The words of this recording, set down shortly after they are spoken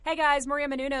Hey guys, Maria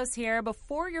Menounos here.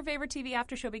 Before your favorite TV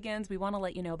after show begins, we want to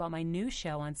let you know about my new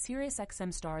show on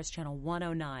SiriusXM Stars Channel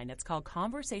 109. It's called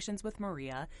Conversations with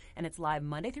Maria, and it's live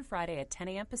Monday through Friday at 10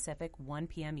 a.m. Pacific, 1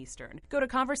 p.m. Eastern. Go to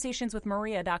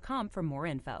conversationswithmaria.com for more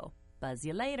info. Buzz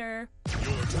you later.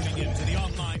 You're tuning in to the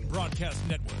online broadcast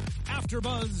network,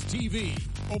 AfterBuzz TV.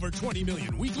 Over 20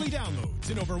 million weekly downloads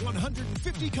in over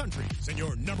 150 countries, and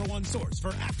your number one source for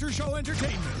after-show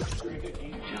entertainment.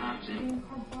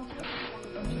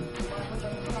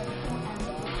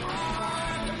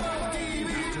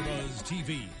 AfterBuzz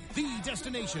TV, the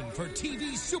destination for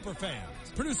TV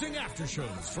superfans. Producing after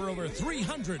shows for over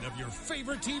 300 of your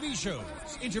favorite TV shows,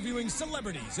 interviewing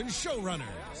celebrities and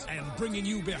showrunners, and bringing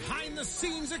you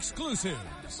behind-the-scenes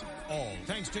exclusives. All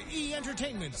thanks to E!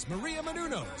 Entertainment's Maria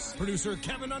Menounos, producer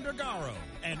Kevin Undergaro,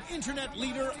 and internet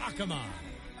leader Akamai.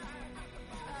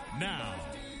 Now,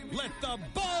 let the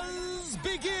buzz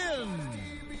begin!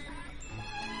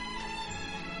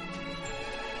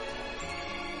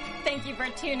 Thank you for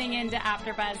tuning in to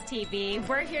AfterBuzz TV.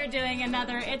 We're here doing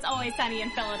another It's Always Sunny in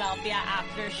Philadelphia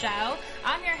after show.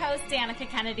 I'm your host, Danica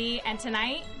Kennedy, and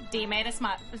tonight, Dee made a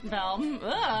smut film.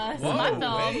 Smut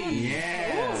film.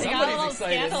 Yeah. She got a little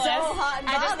scandalous. So hot and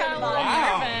I just got a little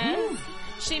Wow. nervous.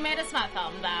 She made a smut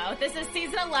film, though. This is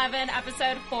season 11,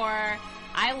 episode 4.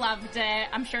 I loved it.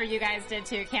 I'm sure you guys did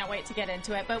too. Can't wait to get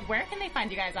into it. But where can they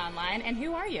find you guys online, and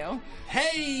who are you?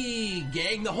 Hey,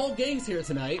 gang. The whole gang's here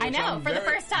tonight. I which know, I'm for the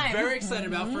first time. Very excited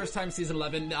about. First time season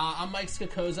 11. I'm Mike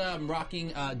Skakoza. I'm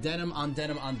rocking denim on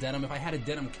denim on denim. If I had a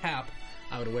denim cap,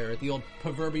 I would wear it. The old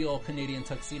proverbial Canadian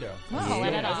tuxedo.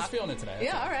 Pulling it I was off. just feeling it today.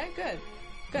 Yeah, all right, good.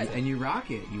 Good. And you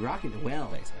rock it. You rock it well.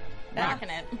 Thanks, man. Rocking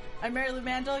it. I'm Mary Lou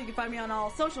Mandel. You can find me on all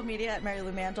social media at Mary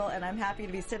Lou Mandel, and I'm happy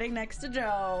to be sitting next to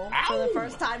Joe for the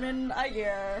first time in a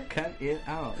year. Cut it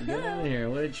out. Get out of here.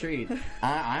 What a treat.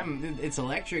 It's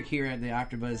electric here at the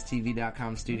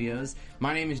AfterBuzzTV.com studios.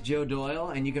 My name is Joe Doyle,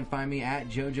 and you can find me at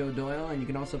JoJo Doyle, and you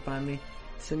can also find me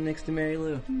sitting next to Mary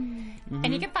Lou.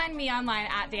 And you can find me online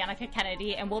at Danica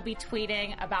Kennedy, and we'll be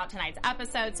tweeting about tonight's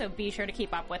episode, so be sure to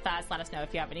keep up with us. Let us know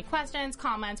if you have any questions,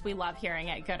 comments. We love hearing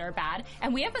it, good or bad.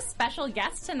 And we have a special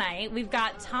guest tonight. We've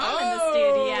got Tom in the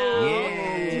studio.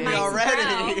 Yeah. Mike's Already.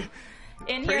 bro in here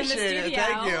in the Appreciate studio. it.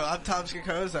 Thank you. I'm Tom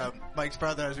Skakoza, Mike's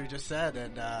brother, as we just said,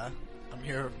 and I'm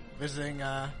here visiting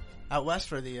out west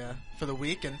for the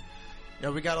week, and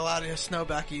we got a lot of snow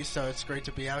back east, so it's great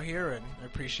to be out here, and I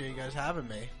appreciate you guys having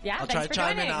me. Yeah, I'll thanks try to for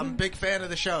chime joining. in. I'm a big fan of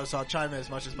the show, so I'll chime in as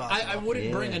much as possible. I wouldn't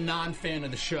Yeah. bring a non-fan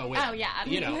of the show in. Oh, yeah.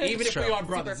 Even if we are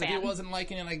brothers. Super If he fan. wasn't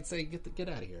liking it, I'd say, get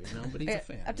out of here, But he's a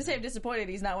fan. I have to say I'm disappointed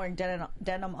he's not wearing denim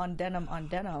on denim on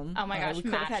denim. Oh my gosh, we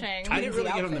could have had matching. I didn't really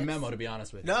twinsy give him the outfits. memo, to be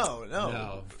honest with you.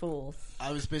 No. Fools.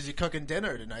 I was busy cooking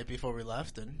dinner tonight before we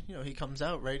left, and he comes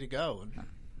out ready to go and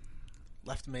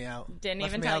left me out. Didn't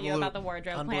Left even me tell out of you the about the loop.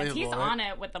 wardrobe plans. He's Unbelievable, on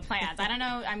right? it with the plans. I don't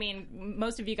know. I mean,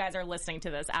 most of you guys are listening to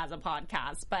this as a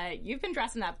podcast, but you've been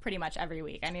dressing up pretty much every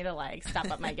week. I need to step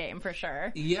up my game for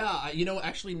sure. Yeah,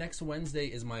 actually, next Wednesday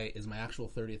is my actual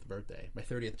 30th birthday. My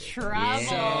 30th birthday. Trouble.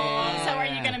 So are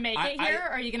you going to make it I- here,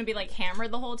 or are you going to be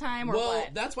hammered the whole time, or Well,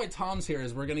 what? that's why Tom's here.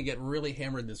 Is we're going to get really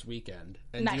hammered this weekend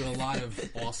and Nice. do a lot of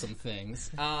awesome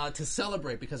things to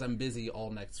celebrate because I'm busy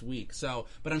all next week. So,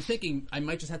 but I'm thinking I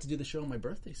might just have to do the show in my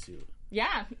birthday suit.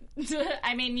 Yeah.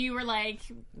 I mean, you were in a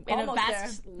Almost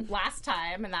vest last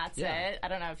time, and that's Yeah. it. I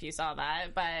don't know if you saw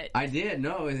that, but I did.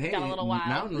 No, hey, Got a little wild.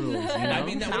 mountain rules. I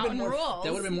mean, that would have Mountain been more. rules.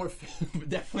 That would have been more.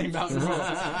 Definitely mountain rules.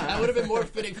 That would have been more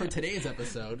fitting for today's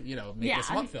episode. Make Yeah. a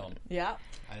smut film. Yeah.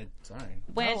 Sorry.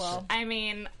 which, well. I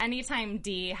mean, anytime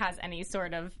Dee has any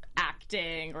sort of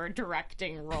acting or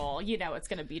directing role, it's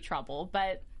going to be trouble.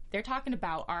 But they're talking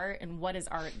about art and what is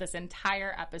art this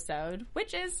entire episode,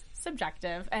 which is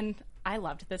subjective. And I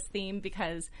loved this theme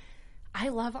because I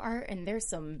love art and there's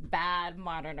some bad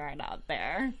modern art out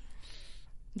there.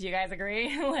 Do you guys agree?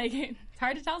 It's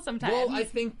hard to tell sometimes. Well, I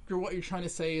think what you're trying to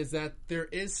say is that there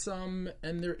is some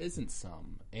and there isn't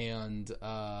some, and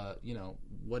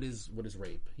what is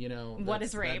rape? What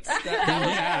is rape?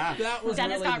 That was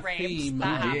Dennis really got the raped. theme.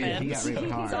 That Yeah, happened. he got raped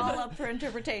It's hard. all up for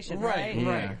interpretation, Right,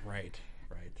 right? right.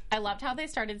 I loved how they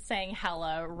started saying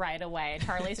hello right away.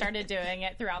 Charlie started doing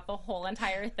it throughout the whole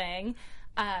entire thing.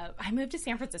 I moved to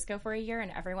San Francisco for a year,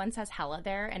 and everyone says hella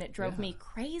there, and it drove me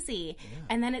crazy.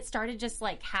 And then it started just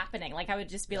happening. I would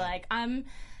just be like, I'm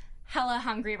hella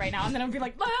hungry right now, and then I'd be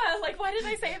like, like, why did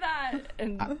I say that?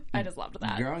 And I just loved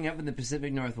that. Growing up in the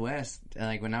Pacific Northwest,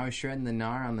 like when I was shredding the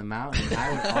gnar on the mountain,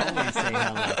 I would always say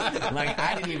hello. Like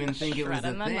I didn't even think it was a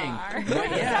Shredding the thing. gnar. But What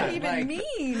does yeah, that even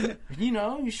mean? You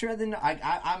know, you shred the gnar.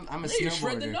 I'm a snowboarder. you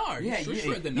shred the gnar. You sure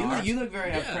shred the gnar. You look very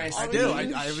Yeah. oppressed. I do.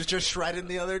 I was just shredding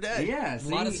the other day. Yeah, A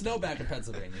lot of see? snow back in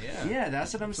Pennsylvania. Yeah. Yeah,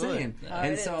 that's what I'm saying. Oh,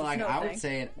 And it so, is. like, It's no I thing. would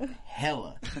say it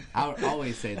hella. I would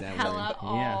always say that Hella word.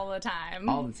 all the time.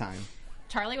 All the time.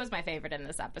 Charlie was my favorite in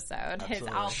this episode. His Absolutely.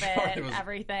 outfit, Charlie was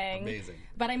everything. amazing.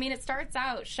 But I mean, it starts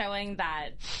out showing that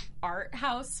art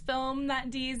house film that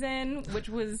Dee's in, which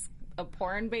was a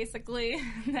porn basically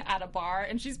at a bar,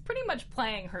 and she's pretty much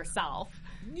playing herself.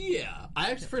 Yeah.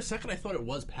 I actually, for a second, I thought it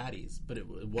was Patty's, but it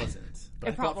wasn't. But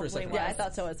It I thought for probably a second, was. Yeah, I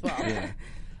thought so as well. Yeah.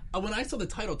 When I saw the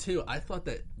title too, I thought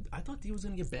Dee was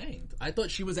gonna get banged. I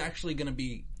thought she was actually gonna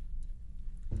be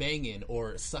banging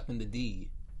or sucking the D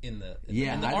in the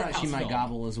Yeah, in the I art thought she house might film.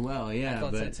 gobble as well. Yeah, I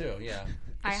thought but so too. Yeah.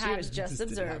 I She had was just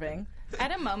didn't observing. I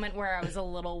had a moment where I was a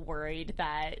little worried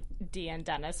that Dee and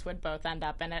Dennis would both end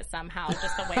up in it somehow,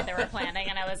 just the way they were planning.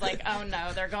 And I was like, oh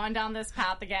no, they're going down this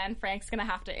path again. Frank's going to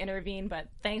have to intervene, but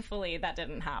thankfully that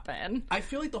didn't happen. I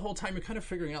feel like the whole time you're kind of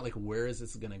figuring out like where is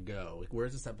this gonna go? Like where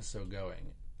is this episode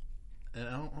going? And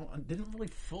I didn't really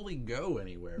fully go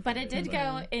anywhere. But from it did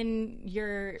go in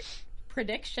your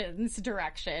predictions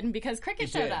direction because Cricket It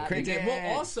showed did. up. It did. Cricket.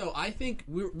 Well, also, I think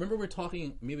we were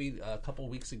talking maybe a couple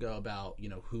weeks ago about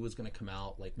who was going to come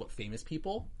out, like what famous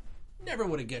people. Never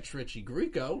would have guessed Richie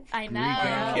Grieco. I know.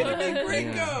 Are you kidding me,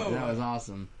 Grieco? yeah, that was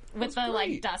awesome. With the great.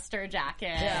 like duster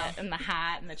jacket and the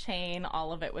hat and the chain,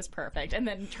 all of it was perfect. And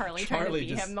then Charlie trying to Charlie be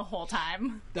just- him the whole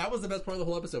time. That was the best part of the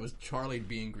whole episode. Was Charlie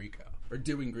being Grieco or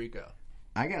doing Grieco?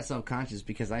 I got self-conscious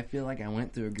because I feel like I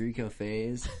went through a Grieco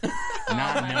phase,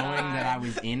 not knowing that I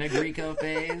was in a Grieco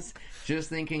phase, just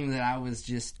thinking that I was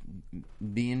just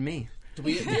being me.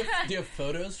 Do you have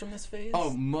photos from this phase? Oh,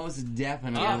 most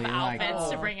definitely. Outfits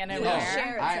to bring in and wear.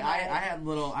 Share it I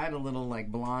tonight. had a little like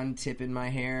blonde tip in my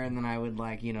hair, and then I would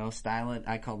style it.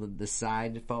 I called it the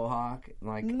side faux hawk.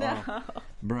 Like,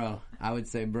 bro, I would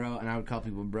say bro, and I would call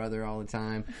people brother all the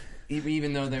time,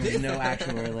 even though there was no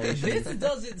actual relation. This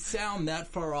doesn't sound that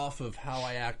far off of how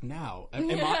I act now. Am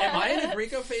I in a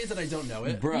Grieco phase and I don't know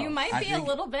it? Bro, You might I be think- a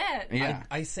little bit. Yeah.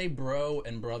 I say bro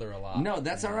and brother a lot. No,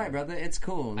 that's all right, brother. It's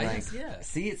cool. I Like, just- yeah.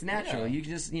 see, it's natural. Yeah. You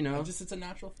just, It's a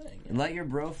natural thing. Yeah. let your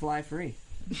bro fly free.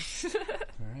 All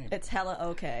right. It's hella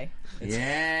okay.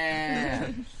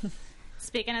 Yeah.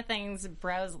 Speaking of things,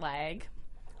 bro's leg.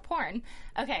 Porn.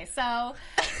 Okay, so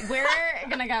we're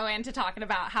gonna go into talking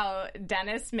about how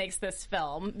Dennis makes this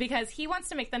film because he wants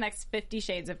to make the next 50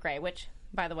 Shades of Grey, which,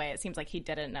 by the way, it seems like he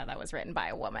didn't know that was written by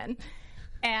a woman.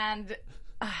 And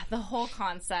the whole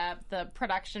concept, the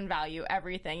production value,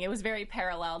 everything, it was very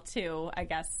parallel to, I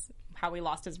guess, how he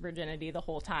lost his virginity the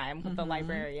whole time with the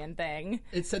librarian thing.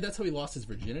 It said that's how he lost his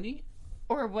virginity.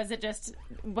 Or was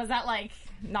that like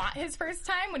not his first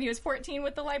time when he was 14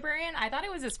 with the librarian? I thought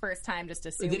it was his first time, just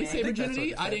assuming. Did he say think that's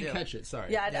virginity? what it I said, didn't yeah. catch it.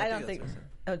 Sorry. Yeah, I I don't think think.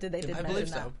 that's Oh, did they? Did I mention believe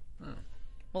that? so.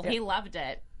 Well, he loved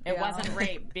it. It Yeah. wasn't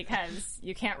rape because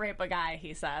you can't rape a guy,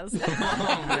 he says.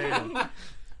 Fun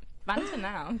to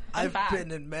know. Fun I've fact.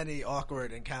 been in many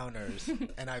awkward encounters,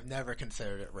 and I've never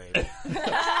considered it rape.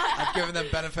 I've given them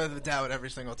benefit of the doubt every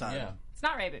single time. Yeah. It's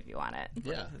not rape if you want it.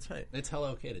 Yeah. That's right. It's hella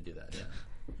okay to do that. Yeah.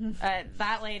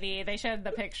 That lady, they showed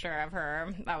the picture of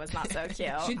her. That was not so cute.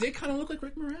 She did kind of look like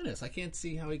Rick Moranis. I can't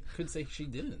see how he could say she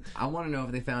didn't. I want to know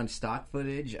if they found stock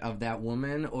footage of that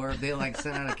woman, or if they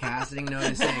sent out a casting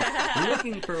notice saying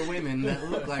looking for women that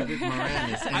look like Rick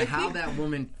Moranis, and how that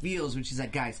woman feels when she's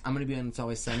like, "Guys, I'm going to be on It's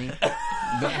Always Sunny, but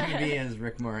I'm going to be as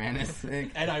Rick Moranis."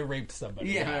 And I raped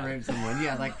somebody. Yeah, I raped someone.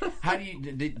 Yeah, how do you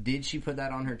did she put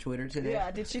that on her Twitter today? Yeah,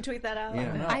 did she tweet that out?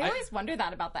 Yeah. I always wonder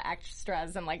that about the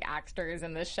extras and actors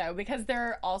in this show because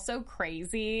they're all so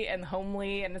crazy and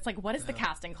homely, and it's like, what is the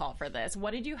casting call for this?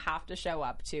 What did you have to show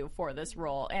up to for this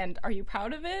role, and are you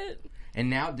proud of it? And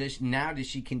does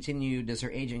she continue? Does her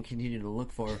agent continue to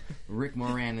look for Rick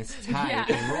Moranis type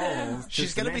roles?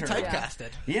 She's going to be cement her? typecasted.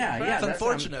 Yeah, It's that's what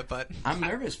unfortunate, but I'm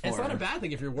nervous for It's not her. a bad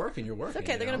thing if you're working. You're working.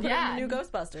 Okay, they're you gonna know? put Yeah. in the new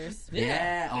Ghostbusters.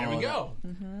 Yeah, There we go.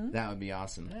 That would be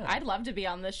awesome. I'd love to be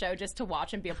on this show just to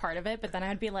watch and be a part of it, but then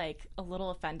I'd be a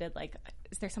little offended.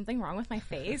 Is there something wrong with my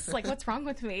face? What's wrong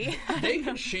with me? They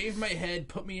could shave my head,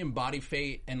 put me in body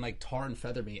fate, and tar and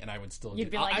feather me, and I would still. You'd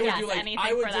do, be like, I would yes, do, anything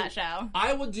I would for that show.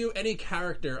 I would do any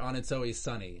character on It's Always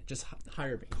Sunny. Just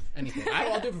hire me. Anything.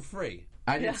 I'll do it for free.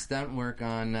 I did stunt work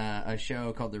on a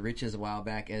show called The Riches a while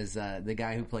back as the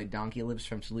guy who played Donkey Lips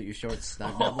from Salute Your Shorts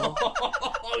stunt double.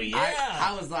 Oh yeah.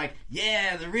 I was like,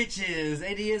 yeah, The Riches,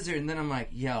 Eddie Izzard. And then I'm like,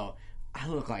 yo, I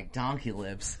look like Donkey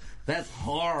Lips. That's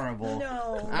horrible.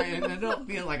 No. I don't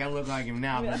feel like I look like him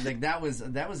now, but like that was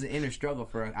an inner struggle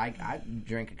for. I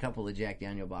drank a couple of Jack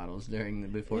Daniel bottles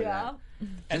before that.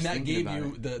 And that thinking gave about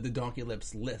you the Donkey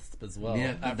Lips lisp as well.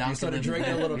 Yeah, After Donkey you started Lips.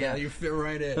 drinking a little bit, Yeah. you fit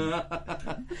right in.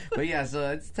 But yeah,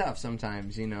 so it's tough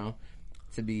sometimes,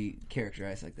 to be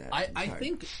characterized like that.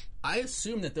 I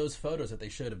assume that those photos that they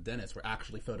showed of Dennis were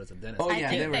actually photos of Dennis. Oh I yeah,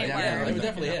 think they were they definitely. were.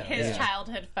 definitely him. His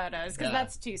childhood photos, because Yeah.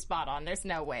 that's too spot on. There's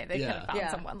no way they could have found Yeah.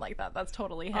 someone like that. That's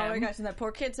totally him. Oh my gosh, and that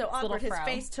poor kid, so little awkward. His fro.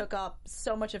 face took up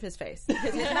so much of his face.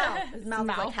 His mouth. His mouth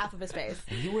was like half of his face.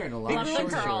 You wearing a lot Love of the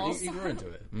short curls. shorts. You grew into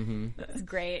it. It's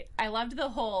great. I loved the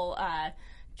whole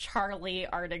Charlie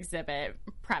art exhibit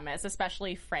premise,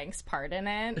 especially Frank's part in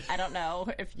it. I don't know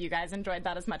if you guys enjoyed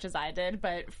that as much as I did,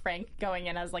 but Frank going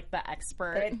in as like the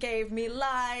expert. It gave me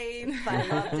life. I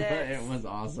loved it. It was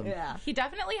awesome. Yeah. He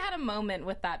definitely had a moment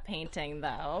with that painting,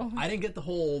 though. I didn't get the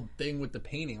whole thing with the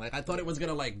painting. Like I thought it was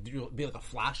gonna be like a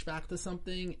flashback to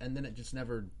something, and then it was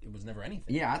never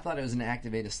anything. Yeah, I thought it was going to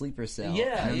activate a sleeper cell.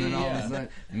 Yeah, and then all of yeah. a sudden,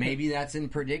 maybe that's in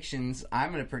predictions.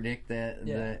 I'm going to predict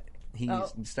that he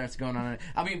starts going on.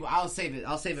 I mean, I'll save it.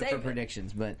 I'll save it for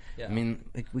predictions. But Yeah. I mean,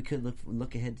 like, we could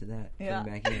look ahead to that. Yeah.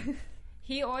 Coming back in.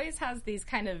 He always has these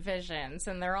kind of visions,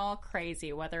 and they're all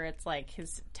crazy, whether it's like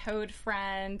his toad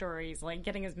friend or he's like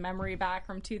getting his memory back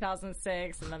from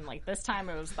 2006, and then like this time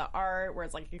it was the art where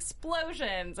it's like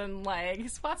explosions and like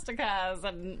swastikas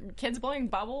and kids blowing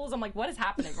bubbles. I'm like, what is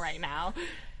happening right now?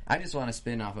 I just want to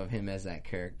spin off of him as that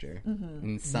character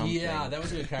in something. Yeah, that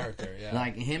was a good character. Yeah,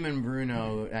 like him and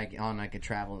Bruno, like on like a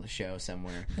travel show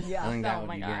somewhere. Yeah. I think that Oh would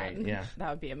my be god, great. Yeah. that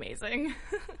would be amazing.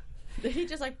 He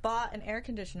just like bought an air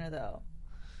conditioner though.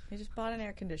 He just bought an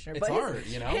air conditioner. It's but art,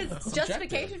 his, you know? His It's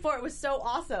justification subjective. for it was so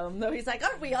awesome. Though he's like,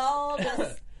 aren't we all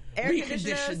just air we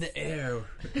conditioners? condition the air.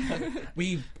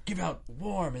 We give out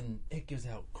warm, and it gives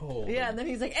out cold. Yeah, and then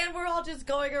he's like, and we're all just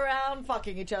going around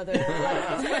fucking each other.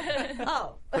 Like,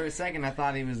 oh. For a second, I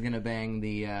thought he was gonna bang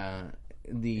the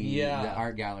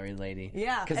art gallery lady.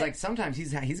 Yeah. because like sometimes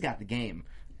he's got the game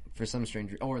for some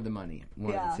strange or the money,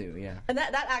 one of the two. Yeah. And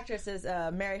that actress is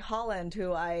Mary Holland,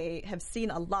 who I have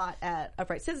seen a lot at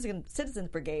Upright Citizens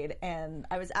Brigade, and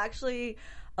I was actually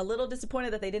a little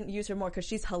disappointed that they didn't use her more because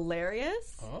she's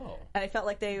hilarious. Oh. And I felt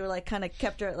like they were like kind of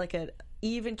kept her at like an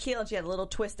even keel, and she had a little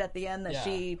twist at the end that Yeah.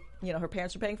 she, her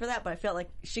parents were paying for that, but I felt like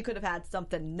she could have had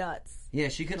something nuts. Yeah,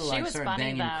 she could have She like was started funny,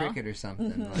 banging though. cricket or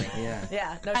something. Like, yeah.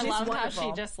 Yeah, no, I she's love wonderful. how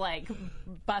she just like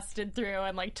busted through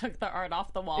and like took the art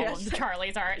off the wall Yeah, of she's like,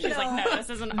 Charlie's art. She's "No." like, no, this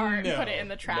isn't art. No, Put it in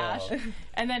the trash. no.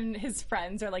 And then his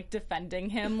friends are like defending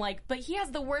him, like, but he has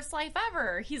the worst life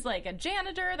ever. He's like a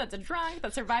janitor that's a drunk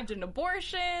that survived an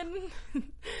abortion.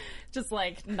 Just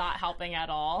like not helping at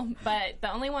all. But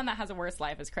the only one that has a worse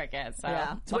life is Cricket. So,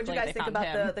 Yeah. So what do luckily you guys they think found about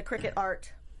him. the cricket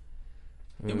art?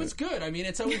 It was good. I mean,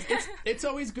 it's always good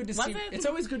to Was see. it? It's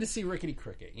always good to see Rickety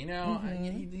Cricket.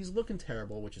 He's looking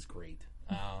terrible, which is great.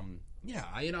 I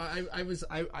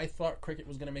thought Cricket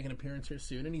was going to make an appearance here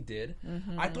soon, and he did.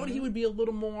 I thought he would be a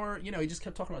little more. He just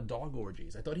kept talking about dog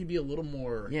orgies. I thought he'd be a little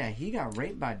more. Yeah, he got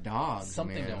raped by dogs.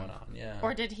 Something man. going on. Yeah.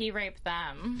 Or did he rape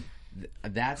them?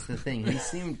 That's the thing. He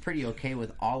seemed pretty okay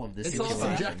with all of this. It's all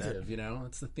situation. subjective,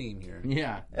 It's the theme here.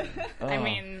 Yeah. I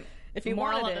mean, If you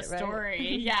moral wanted of the it, right?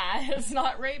 story, yeah, it's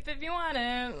not rape if you want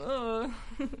it. Ugh.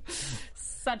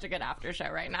 Such a good after show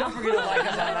right now. We're gonna like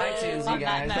us on iTunes, On you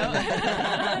that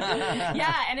guys. note.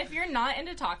 Yeah, and if you're not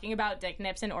into talking about dick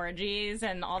nips and orgies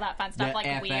and all that fun stuff The like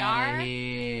F we outta are,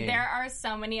 here. there are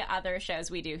so many other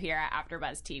shows we do here at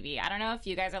AfterBuzz TV. I don't know if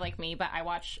you guys are like me, but I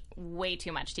watch way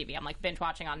too much TV. I'm like binge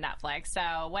watching on Netflix.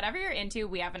 So whatever you're into,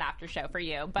 we have an after show for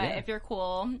you. But Yeah. if you're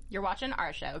cool, you're watching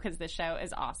our show because this show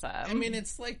is awesome. I mean,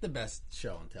 it's like the best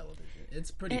show on television.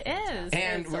 It's pretty. It fantastic. is.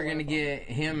 And It's we're gonna wonderful. get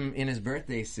him in his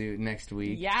birthday suit next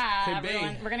week. Yeah, Could be.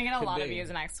 everyone, we're gonna get a Could lot of be. views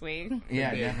next week.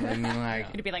 Yeah, be. definitely. I mean, like,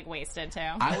 It'd be like wasted too.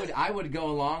 I would go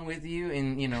along with you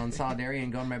in solidarity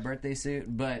and go in my birthday suit,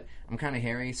 but I'm kind of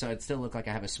hairy, so I'd still look like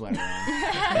I have a sweater on,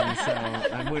 and so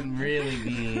I wouldn't really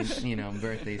be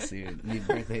birthday suit, be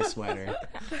birthday sweater.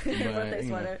 But, Birthday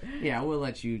sweater. Yeah, we'll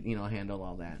let you handle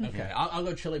all that. Okay, Yeah. I'll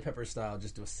go Chili Pepper style.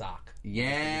 Just do a sock.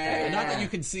 Yeah. Not that you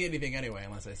can see anything anyway,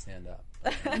 unless I stand up.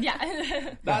 Yeah.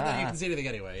 Not that you can see anything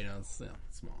anyway. It's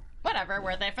small. Whatever,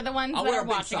 worth it. For the ones I'll that wear are big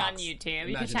watching on socks. YouTube,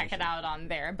 you can check it Imagination. out on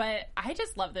there. But I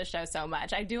just love this show so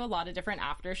much. I do a lot of different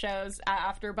after shows,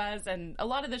 After Buzz, and a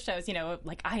lot of the shows,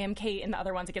 like I Am Kate and the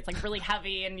other ones, it gets like really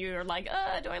heavy, and you're like,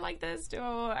 do I like this? Do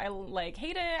I like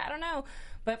hate it? I don't know.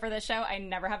 But for this show, I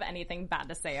never have anything bad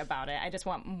to say about it. I just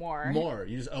want more. More.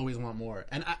 You just always want more.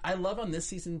 And I love on this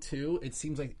season too, it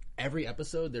seems like every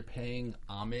episode they're paying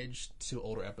homage to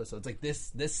older episodes. Like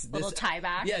this Little tie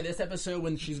back. Yeah, this episode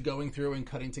when she's going through and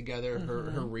cutting together her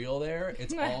reel there,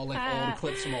 it's all like old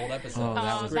clips from old episodes. Oh,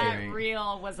 that was that great.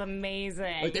 reel was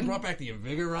amazing. Like they brought back the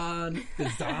Invigoron, the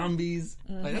zombies.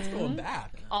 Like that's going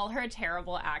back. All her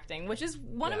terrible acting, which is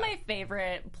one of Yeah. my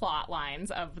favorite plot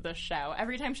lines of the show.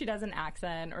 Every time she does an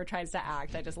accent or tries to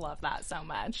act, I just love that so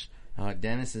much.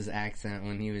 Dennis's accent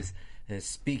when he was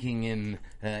speaking in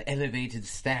elevated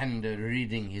standard,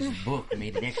 reading his book,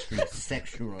 made it extra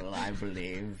sexual, I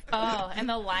believe. Oh, and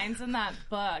the lines in that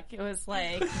book, it was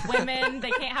like, women,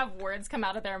 they can't have words come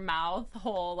out of their mouth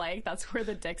whole, like, that's where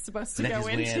the dick's supposed to That go is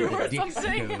where into the or dick's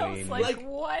something. I going. was like,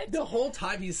 what? The whole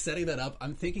time he's setting that up,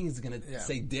 I'm thinking he's gonna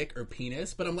say dick or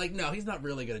penis, but I'm like, no, he's not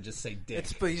really gonna just say dick.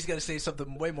 But he's got to say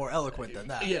something way more eloquent than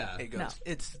that. Yeah. He goes,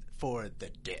 it's for the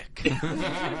dick.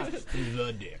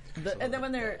 the dick. And then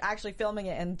when they're actually filming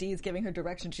it and Dee's giving her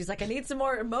direction, she's like, I need some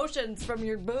more emotions from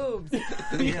your boobs.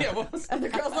 Yeah, what was And the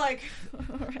girl's like,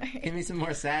 all right. Give me some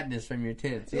more sadness from your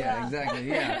tits. Yeah, Yeah. exactly.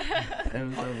 Yeah. That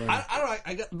was so funny. I don't know.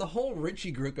 I got the whole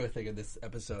Richie Grieco thing in this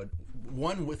episode.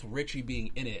 One with Richie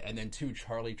being in it, and then two,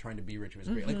 Charlie trying to be Richie was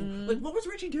great. Like what was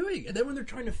Richie doing? And then when they're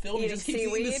trying to film, he Eating just keeps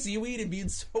eating the seaweed? seaweed and being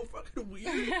so fucking weird.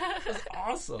 It was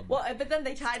awesome. Well, but then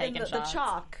they tied in Taking the shots.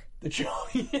 chalk. The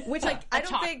Charlie, Which, like, I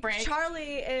don't chalk think break.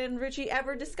 Charlie and Richie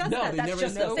ever discussed no, that. they That's never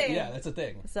just said. the thing. Yeah, that's a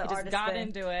thing. It's an Just artist got thing.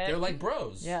 into it. They're like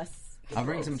bros. Yes. I'll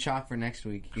bring some chalk for next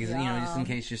week. Because, you know, just in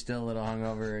case you're still a little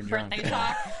hungover or drunk. Birthday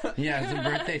chalk. Yeah, some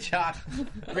birthday chalk.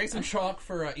 Bring some chalk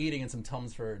for eating and some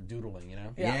Tums for doodling. You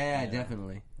know. Yeah,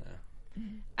 definitely.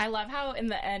 I love how in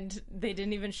the end they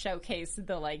didn't even showcase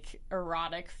the like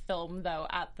erotic film though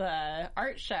at the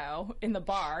art show in the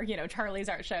bar. You know, Charlie's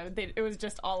art show. It was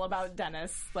just all about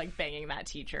Dennis like banging that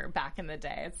teacher back in the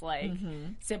day. It's like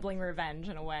sibling revenge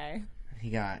in a way. He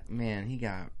got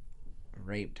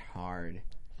raped hard.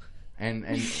 And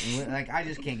like I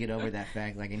just can't get over that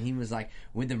fact. Like, and he was like,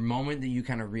 with the moment that you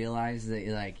kind of realize that,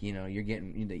 like, you know,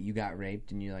 that you got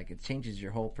raped, and you're like, it changes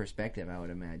your whole perspective. I would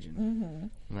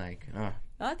imagine. Like,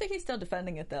 I think he's still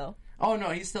defending it, though. oh no,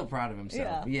 he's still proud of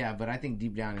himself. Yeah. Yeah, but I think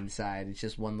deep down inside, it's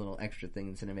just one little extra thing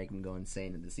that's gonna make him go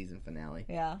insane at the season finale.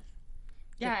 Yeah.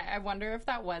 Yeah, I wonder if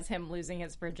that was him losing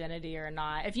his virginity or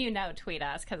not. If you know, tweet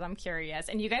us because I'm curious.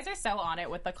 And you guys are so on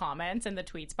it with the comments and the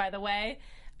tweets, by the way.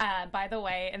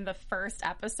 In the first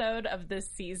episode of this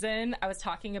season, I was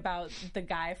talking about the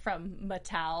guy from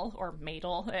Mattel, or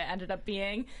Madel, it ended up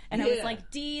being. And I was Yeah.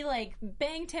 like, Dee, like,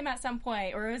 banged him at some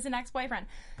point, or it was an ex-boyfriend.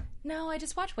 No, I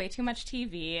just watch way too much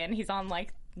TV, and he's on,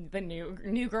 like, the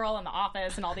new girl in the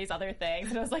office and all these other things.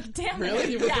 And I was like, damn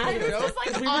Really? You it. were Yeah, thinking it of was it? just,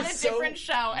 like, We were on a so- different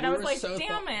show. And I we was were like, so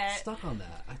damn it. stuck on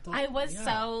that. I was yeah.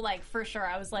 so, like, for sure.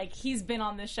 I was like, he's been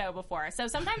on this show before. So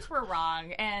sometimes we're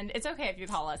wrong, and it's okay if you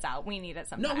call us out. We need it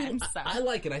No, sometimes. I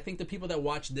like it. I think the people that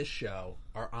watch this show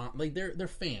are on, like, they're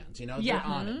fans. You know, Yeah. they're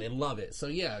on it. They love it. So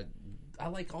yeah, I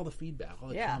like all the feedback, all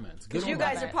the Yeah. comments. Because you or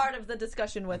guys bad. are part of the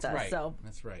discussion with us, Right. so.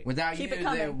 That's right. Without Keep you, it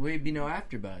coming. there would be no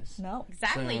AfterBuzz. No.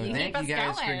 Exactly. So You thank keep us you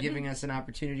guys going. for giving us an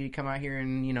opportunity to come out here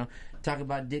and, you know, talk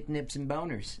about dick nips and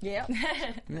boners. Yeah.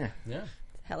 Yeah, Yeah.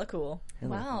 Hella cool.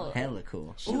 Wow. hella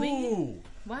cool. Ooh.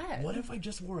 What? If I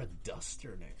just wore a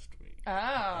duster next week?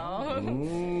 Oh.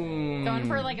 Ooh. Going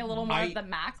for, like, a little more I- of the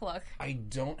Mac look. I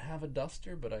don't have a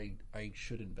duster, but I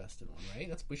should invest in one,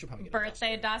 right? We should probably get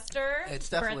Birthday a duster. duster. It's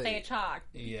definitely- Birthday chalk.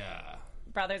 Yeah.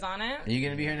 Brothers on it. Are you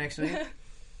gonna be here next week?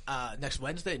 Next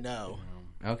Wednesday, no.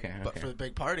 Okay. But for the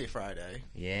big party Friday.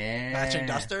 Yeah. Matching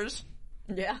dusters?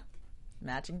 Yeah.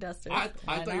 Matching dusters. I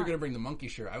Why thought you were not? going to bring the monkey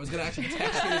shirt. I was going to actually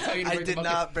text you to tell you to I bring did the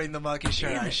monkey not bring the monkey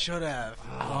shirt. I should have.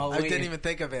 Oh, I wait. didn't even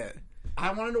think of it.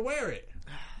 I wanted to wear it.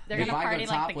 They're If gonna I party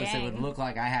go like the topless, it would gang. look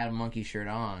like I had a monkey shirt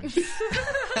on.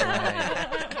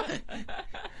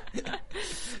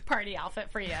 Party outfit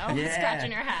for you. Yeah.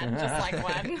 Scratching your head just like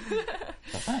one.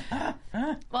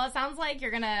 Well, it sounds like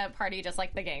you're gonna party just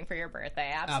like the gang for your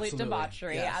birthday. Absolute Absolutely.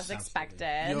 debauchery, Yes, as absolutely.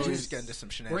 expected. You always get into some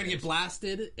We're shenanigans. going to get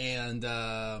blasted and...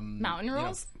 Mountain you know-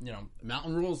 rules? You know,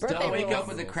 mountain rules. Birthday Don't wake rules. up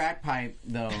with a crack pipe,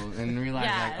 though, and realize,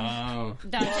 Yeah. like,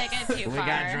 Don't take it too we far.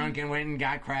 got drunk and went and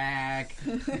got crack.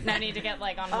 No need to get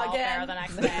like on welfare Again. the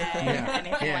next day.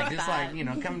 Anything Yeah, like just that. like, you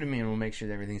know, come to me and we'll make sure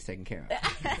that everything's taken care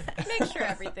of. Make sure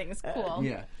everything's cool.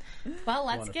 Yeah. Well,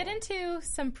 let's get into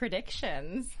some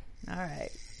predictions. All right.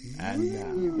 And Your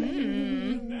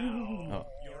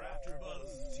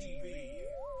AfterBuzz TV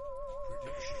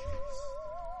predictions.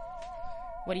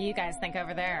 What do you guys think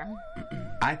over there?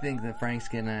 I think that Frank's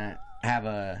gonna have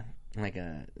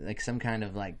some kind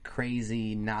of like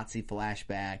crazy Nazi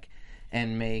flashback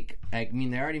and make, I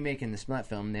mean, they're already making the smut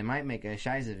film. They might make a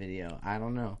Shiza video. I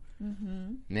don't know.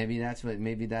 Maybe that's what.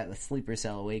 Maybe that sleeper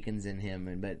cell awakens in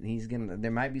him, but he's gonna.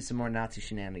 There might be some more Nazi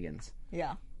shenanigans.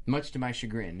 Yeah. Much to my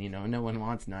chagrin, no one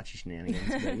wants Nazi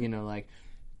shenanigans, but like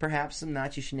perhaps some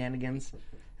Nazi shenanigans.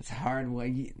 It's hard.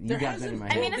 You got that in my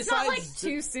head. I mean, it's not like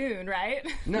too soon, right?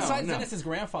 No, Besides no. Dennis's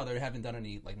grandfather, they haven't done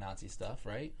any like Nazi stuff,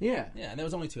 right? Yeah. Yeah, and there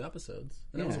was only 2 episodes.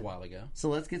 And that was a while ago. So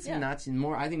let's get some Nazi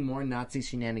more. I think more Nazi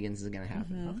shenanigans is gonna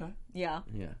happen. Okay. Yeah.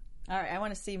 Yeah. All right. I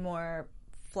want to see more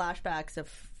flashbacks of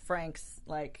Frank's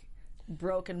like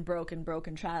broken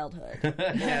childhood.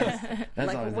 Yes. That's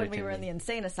Like always when we entertaining. were in the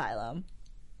insane asylum.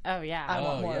 Oh, yeah. I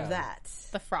want Oh, more yeah. of that.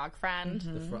 The frog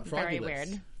friend. Froggy Very lips.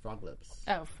 weird. Frog lips.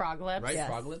 Oh, frog lips. Right? Yes.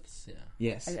 Frog lips? Yeah.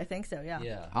 Yes. I think so. Yeah.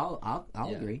 Yeah. I'll Yeah.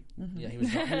 agree. Yeah, he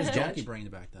was donkey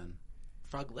brained back then.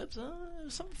 Frog lips?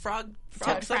 Some frog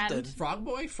Toad something. friend. Frog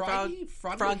boy? Froggy?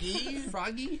 Froggy?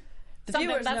 Froggy? The Something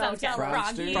viewers that know sounds it's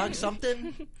froggy. Frog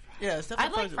something? Yeah, it's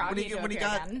definitely I'd like Froggy when he Joker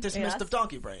got again. dismissed Yes. of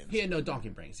donkey brains. He had no donkey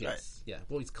brains, yes. Yeah.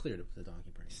 Well, he's cleared of the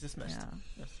donkey brains. Dismissed.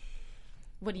 Yeah.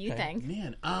 What do you think?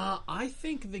 Man, I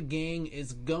think the gang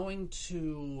is going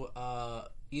to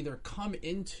either come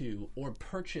into or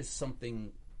purchase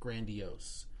something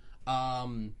grandiose.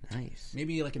 Nice.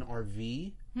 Maybe like an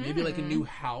RV, maybe like a new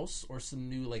house or some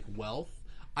new like wealth.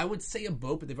 I would say a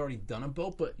boat, but they've already done a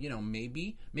boat. But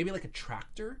maybe like a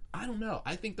tractor. I don't know.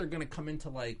 I think they're going to come into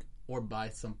like or buy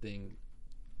something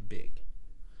big.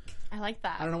 I like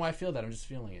that. I don't know why I feel that. I'm just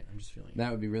feeling it.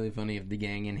 That would be really funny if the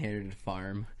gang inherited a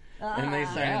farm. And they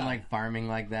started like farming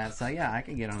like that. So yeah, I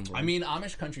could get on board. I mean,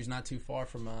 Amish country's not too far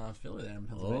from Philly there in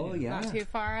Pennsylvania. oh yeah. Not too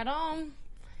far at all.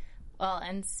 Well,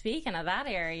 and speaking of that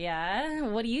area,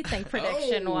 what do you think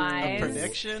prediction-wise?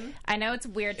 Prediction? I know it's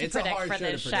weird to It's a predict hard for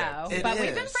show this to show, predict. It but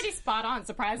we've been is. pretty spot on,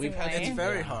 surprisingly. We've had It's some-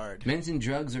 very hard. Mints and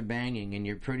drugs are banging, and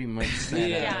you're pretty much set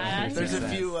Yeah. up. for There's a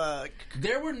success. few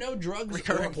There were no drugs or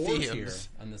Recurring whores themes. here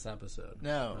on this episode.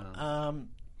 No.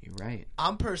 You're right.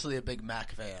 I'm personally a big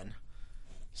Mac fan.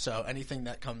 So anything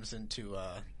that comes into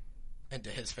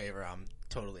his favor, I'm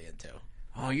totally into.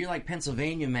 Oh, you're like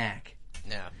Pennsylvania Mac.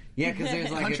 Yeah. Yeah, because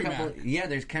there's like Country a couple. Mac. Yeah,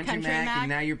 there's Country Mac, Mac. and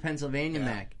now you're Pennsylvania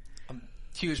Mac. I'm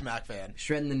a huge Mac fan.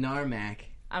 Shredding the Gnar Mac.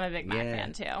 I'm a big Mac Yeah.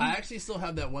 fan, too. I actually still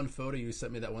have that one photo you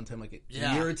sent me that one time, like a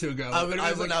Yeah. year or two ago. I, But it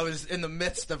was when like- I was in the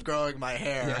midst of growing my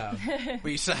hair, Yeah.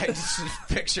 we decided to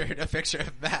picture a picture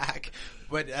of Mac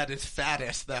when at his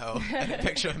fattest, though, and a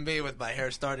picture of me with my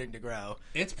hair starting to grow.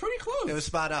 It's pretty close. It was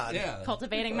spot on. Yeah.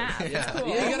 Cultivating Mac. Yeah. Cool.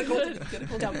 Yeah, you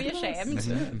gotta Don't be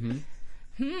ashamed.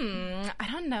 I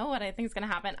don't know what I think is going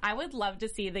to happen. I would love to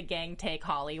see the gang take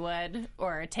Hollywood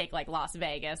or take like Las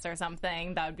Vegas or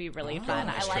something. That would be really fun.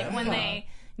 I like when they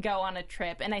go on a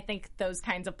trip, and I think those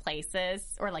kinds of places,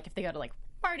 or like if they go to like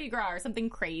Mardi Gras or something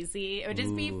crazy, it would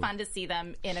just be fun to see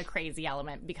them in a crazy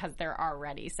element because they're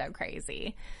already so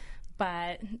crazy.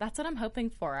 But that's what I'm hoping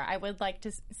for. I would like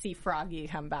to see Froggy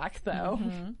come back, though.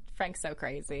 Frank's so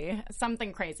crazy.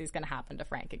 Something crazy is going to happen to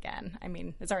Frank again. I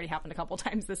mean, it's already happened a couple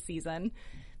times this season.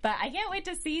 But I can't wait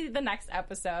to see the next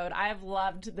episode. I've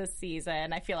loved this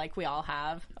season. I feel like we all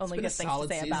have. Only been a good things to solid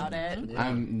say season. about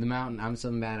it. I'm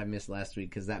so mad I missed last week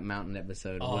because that mountain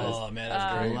episode Oh was man,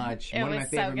 that's great. clutch. It One of my was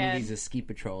so favorite good. movies is Ski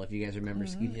Patrol. If you guys remember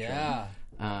Ski Patrol,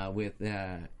 Yeah. with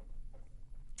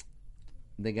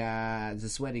the guy, the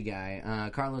sweaty guy,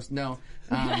 Carlos. No,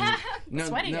 no,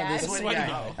 Sweaty no, guy. the sweaty Sweaty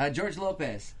guy, George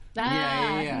Lopez.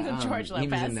 Ah, yeah. George He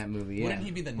was Lopez. in that movie. Yeah. Wouldn't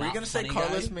he be the Were you going to say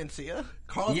Carlos Mencia?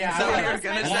 Carlos? Yeah, Is that what I you were was.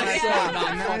 gonna And say? then I Yeah. stopped. Not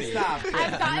And then I funny. stopped. I've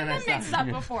And gotten then I them mixed stopped.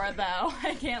 up before, though.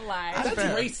 I can't lie. That's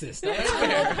racist. That's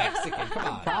fair. Mexican. Come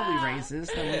on. Probably racist.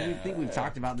 I mean, we think we've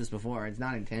talked about this before. It's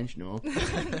not intentional.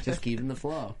 Just keeping the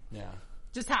flow. Yeah.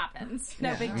 Just happens.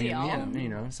 No big I mean,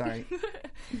 deal. yeah, sorry.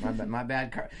 My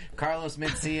bad. Carlos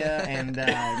Mencia and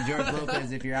George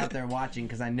Lopez, if you're out there watching,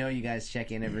 because I know you guys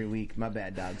check in every week. My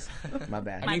bad, dogs. My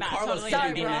bad. I mean, bad, Carlos totally. can't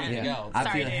Sorry, do bro. anything Yeah. else. I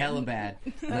Sorry, feel dude. hella bad.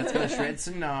 Let's go shred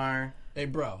some gnar. Hey,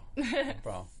 bro.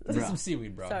 This is some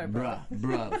seaweed, bro. Sorry, bro.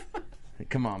 Bruv.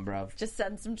 Come on, bruv. Just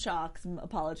send some chalk, some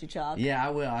apology chalk. Yeah,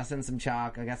 I will. I'll send some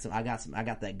chalk. I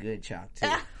got that good chalk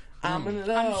too. I'm in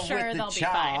love I'm sure with the they'll be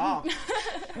chalk.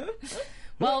 fine.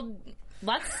 Well,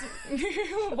 let's.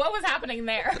 What was happening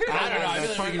there? I don't know. I feel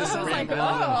like we can just I was like, ramble oh,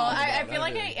 on. I feel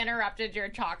like I interrupted your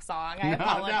chalk song. I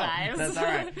apologize. No, that's all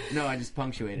right. No, I just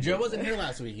punctuated. Joe it. wasn't here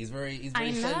last week. He's very I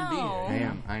excited to be know. I here.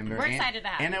 am. I'm very. We're excited to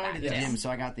have And you I went to back, the too. gym, so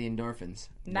I got the endorphins.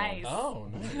 Nice. Oh,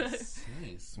 nice.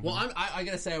 Nice. Well, I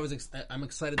gotta say, I'm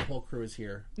excited the whole crew is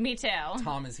here. Me too.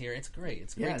 Tom is here. It's great.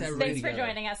 It's great Yeah, to have this- everybody Thanks for together.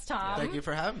 joining us, Tom. Thank you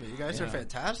for having me. You guys are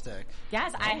fantastic.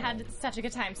 Yes, I had such a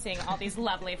good time seeing all these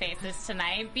lovely faces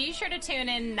tonight. Be sure to tune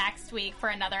in next week for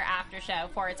another after show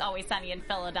for It's Always Sunny in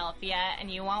Philadelphia, and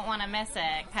you won't want to miss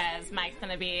it. because Mike's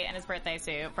going to be in his birthday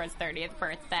suit for his 30th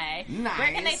birthday. Nice.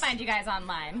 Where can they find you guys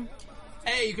online?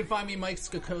 Hey, you can find me, Mike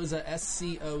Scocozza,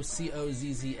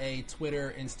 SCOCOZZA,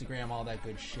 Twitter, Instagram, all that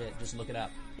good shit. Just look it up.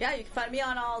 Yeah, you can find me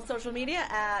on all social media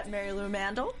at Mary Lou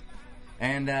Mandel.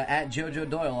 And at JoJo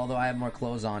Doyle, although I have more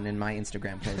clothes on in my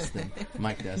Instagram post than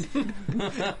Mike does. You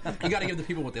got to give the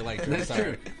people what they like. That's Sorry.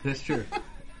 true. That's true.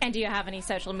 And do you have any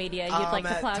social media you'd like to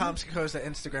at plug? Tom Scocozza,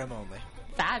 Instagram only.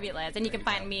 Fabulous. And you can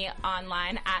find me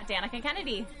online at Danica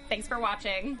Kennedy. Thanks for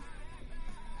watching.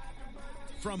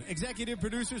 From executive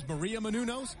producers Maria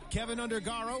Menounos, Kevin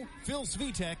Undergaro, Phil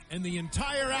Svitek, and the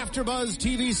entire AfterBuzz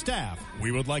TV staff,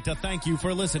 we would like to thank you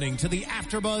for listening to the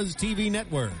AfterBuzz TV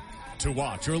network. To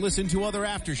watch or listen to other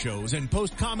after shows and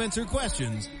post comments or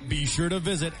questions, be sure to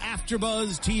visit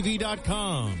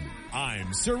AfterBuzzTV.com.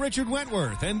 I'm Sir Richard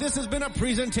Wentworth, and this has been a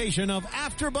presentation of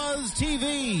AfterBuzz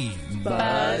TV.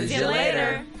 Buzz you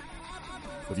later.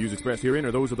 The views expressed herein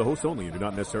are those of the hosts only and do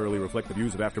not necessarily reflect the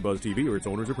views of AfterBuzz TV or its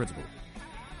owners or principals.